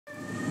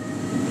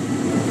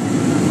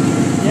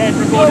get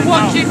recorded. You're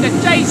watching the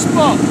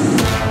jspot.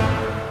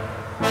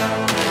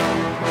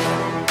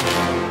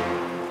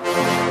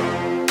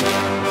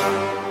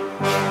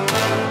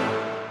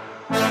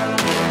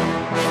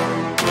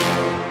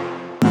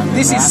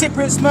 This is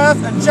CYPRIOT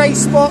SMURF and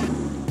jspot,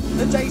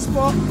 the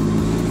jspot,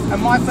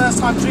 and my first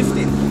time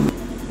drifting.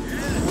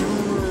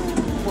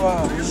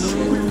 Whoa,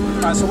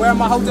 shit. Right, so where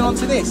am I holding on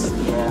to this?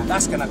 Yeah.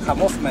 That's gonna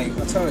come off, mate,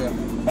 I tell you.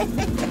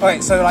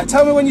 Alright, so like,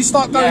 tell me when you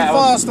start going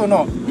fast or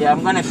not. Yeah,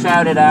 I'm gonna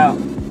shout it out.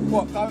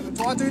 What,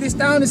 do I do this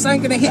down? This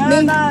ain't gonna hit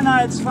me? No,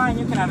 it's fine,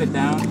 you can have it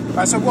down.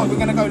 Right, so what, we're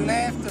gonna go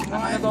left and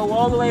right? I'm gonna go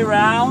all the way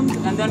round,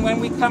 and then when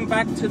we come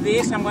back to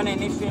this, I'm gonna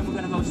initiate and we're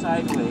gonna go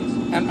sideways.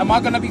 And am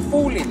I gonna be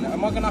falling?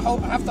 Am I gonna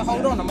have to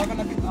hold on? Am I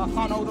gonna be, I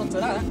can't hold on to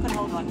that. You can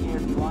hold on here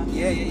if you want.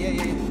 Yeah.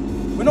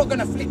 We're not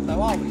gonna flip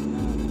though, are we?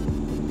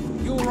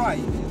 You're right.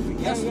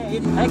 Yes. Yeah.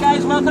 Hey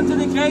guys, welcome to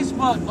the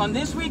J-Spot. On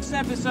this week's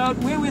episode,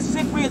 we're with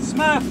CYPRIOT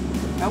SMURF,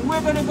 and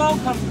we're gonna go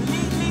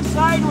completely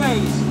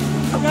sideways.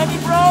 You ready,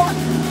 bro?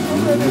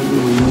 I'm ready.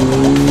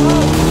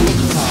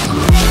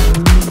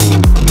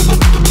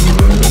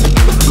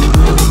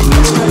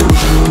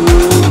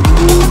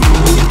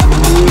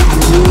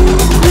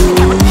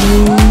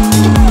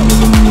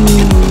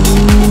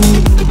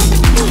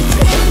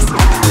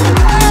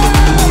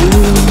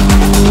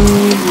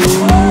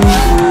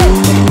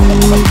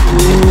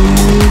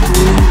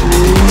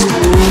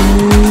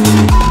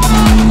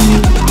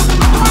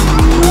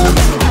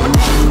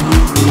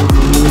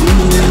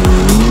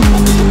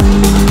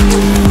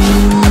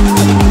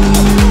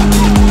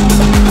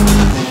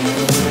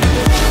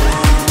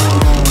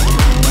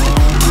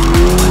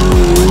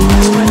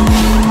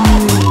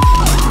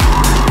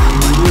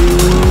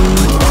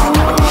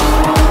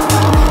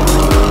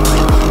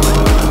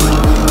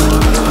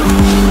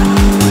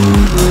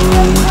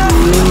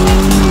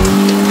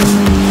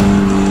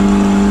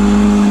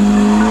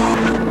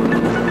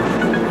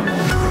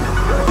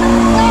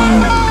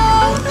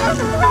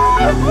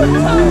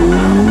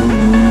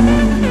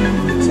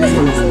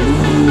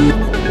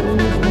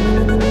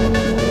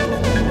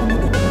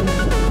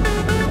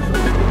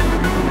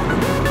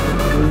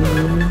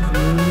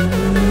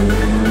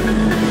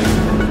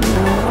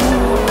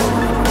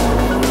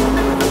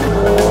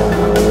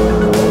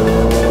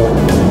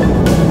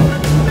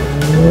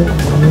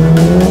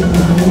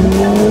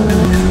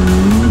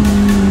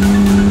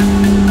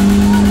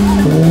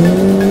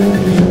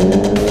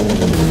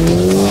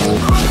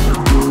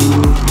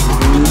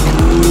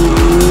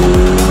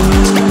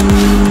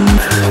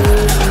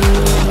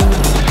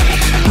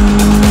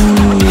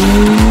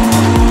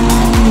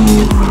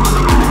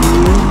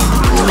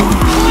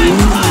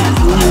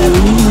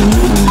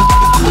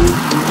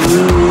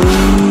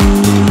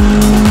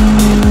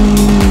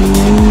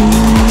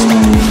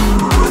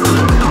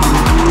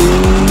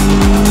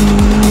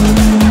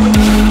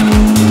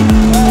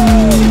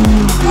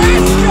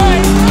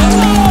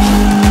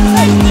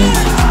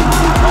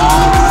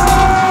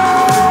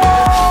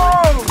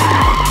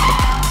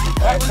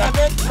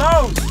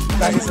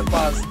 That is a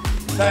buzz.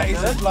 That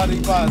is a bloody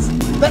buzz.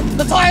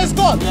 The tyre's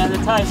gone? Yeah, the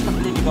tyre's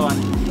completely gone.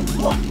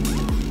 What?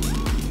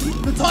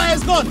 The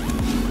tyre's gone?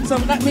 So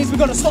that means we've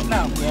got to stop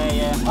now?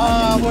 Yeah.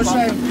 Oh, what a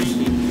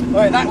shame.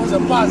 Wait, that was a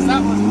buzz.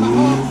 That was...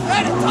 Oh,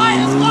 the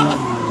tyre's gone!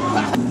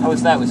 How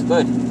was that? Was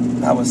good?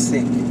 That was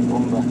sick.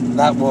 Bomba.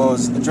 That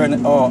was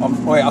adrenaline.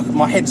 Oh, wait,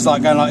 my head's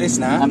like going like this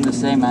now. I'm the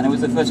same, man. It was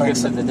the first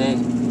drift of the day.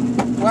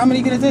 Well, how many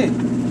are you going to do?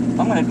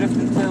 I'm going to drift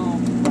until...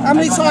 How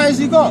many tyres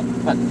you got?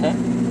 About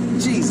 10.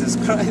 Jesus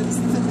Christ.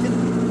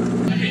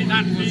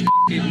 That was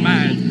f***ing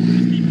mad.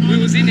 We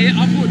was in it,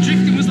 I thought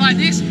drifting was like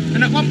this,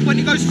 and at one point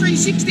it goes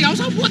 360, I was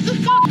like, what the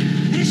fuck?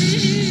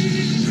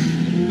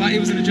 But it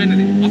was an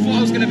adrenaline. I thought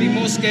I was going to be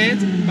more scared,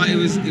 but it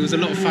was a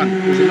lot of fun.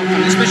 It was a lot of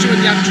fun, especially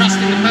when you have trust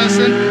in the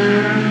person.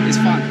 It's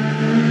fun.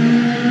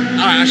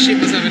 Alright, I shit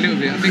myself a little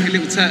bit. I think a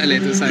little turtle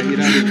head or something, you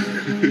know.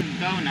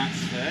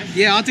 Donuts first.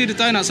 Yeah, I'll do the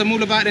donuts. I'm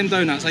all about them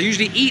donuts. I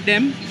usually eat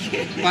them,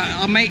 but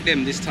I'll make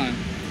them this time.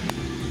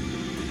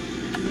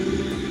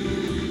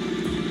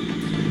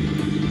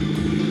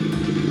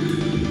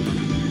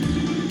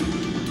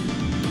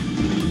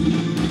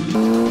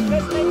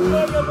 Just make sure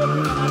you're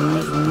looking at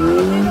this a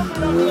little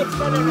bit on the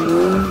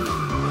accelerator.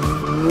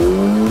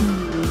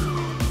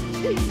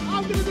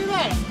 I'm gonna do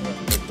that.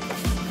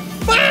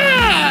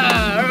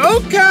 Ah,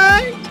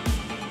 okay.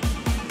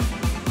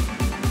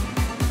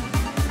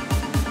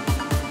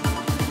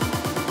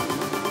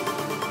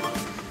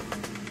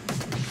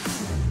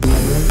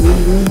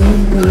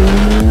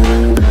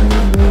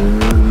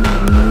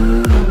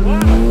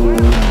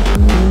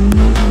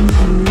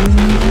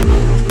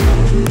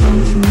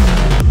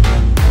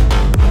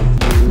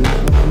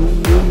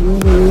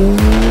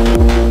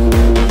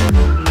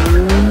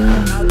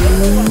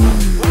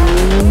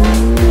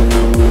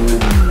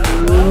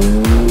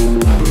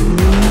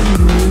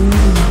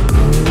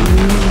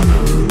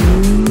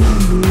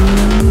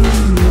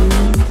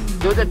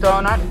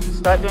 Donut,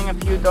 start doing a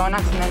few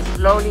donuts and then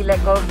slowly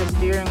let go of the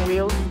steering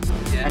wheel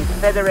and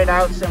feather it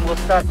out, and we'll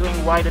start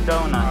doing wider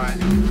donuts. All right.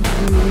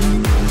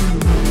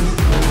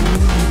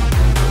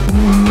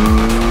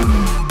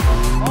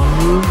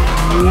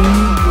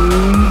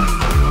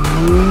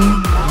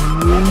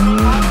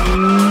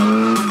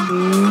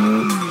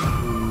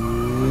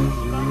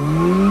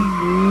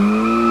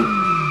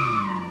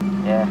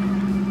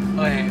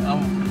 Wait,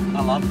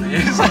 I love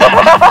this.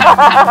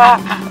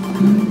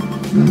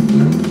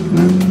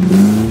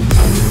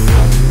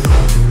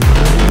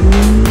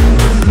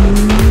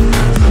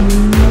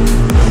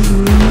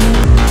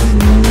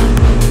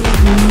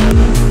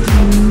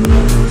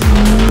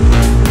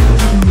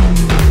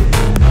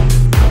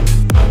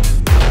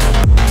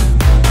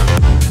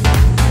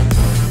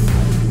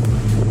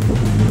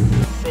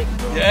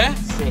 Yeah?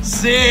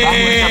 Sick! That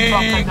was a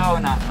proper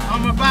donut, man.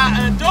 I'm about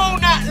a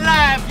donut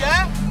live,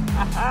 yeah?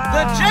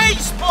 The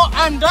J-spot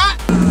and that!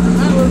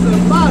 That was a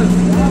buzz!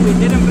 Yeah, we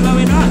didn't blow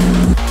it up.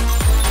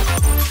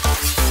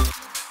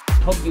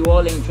 Hope you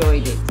all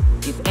enjoyed it.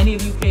 If any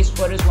of you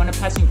K-spotters want a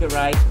passenger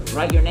ride,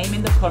 write your name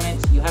in the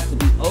comments. You have to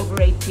be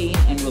over 18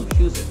 and we'll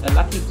choose a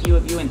lucky few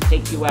of you and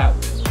take you out.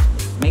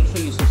 Make sure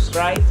you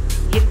subscribe,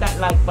 hit that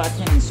like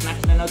button and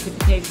smash the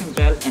notification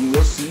bell, and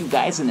we'll see you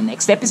guys in the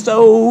next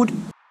episode.